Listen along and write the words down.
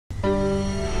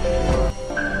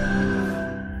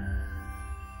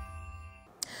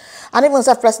And even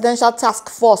the presidential task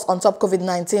force on top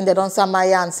COVID-19, they don't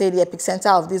samaya and say the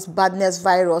epicenter of this badness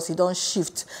virus, it don't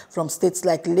shift from states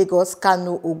like Lagos,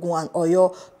 Kano, Ogun and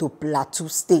Oyo to Plateau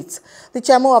State. The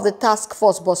chairman of the task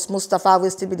force, Boss Mustafa, will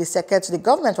still be the secretary to the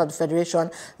government of the Federation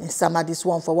in Sama this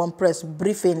one-for-one press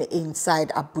briefing inside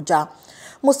Abuja.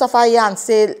 Mustafa Yan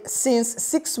said since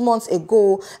 6 months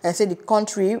ago, and said the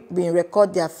country been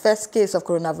record their first case of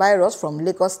coronavirus from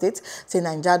Lagos State. Say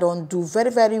Nigeria don't do very,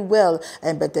 very well,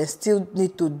 but they still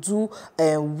need to do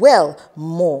well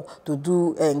more to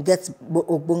do and get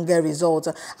Ogbonge results.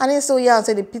 And so Yan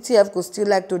said the PTF could still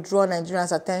like to draw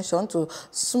Nigerians' attention to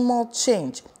small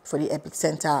change for the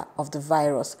epicenter of the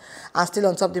virus. And still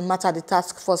on top of the matter, the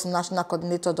task force national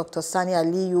coordinator Dr. Sani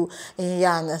Aliyu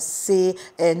Yan say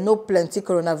no plenty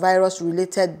coronavirus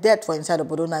related death for inside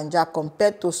Obodo Nigeria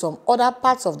compared to some other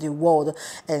parts of the world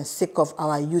and sake of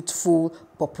our youthful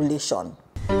population.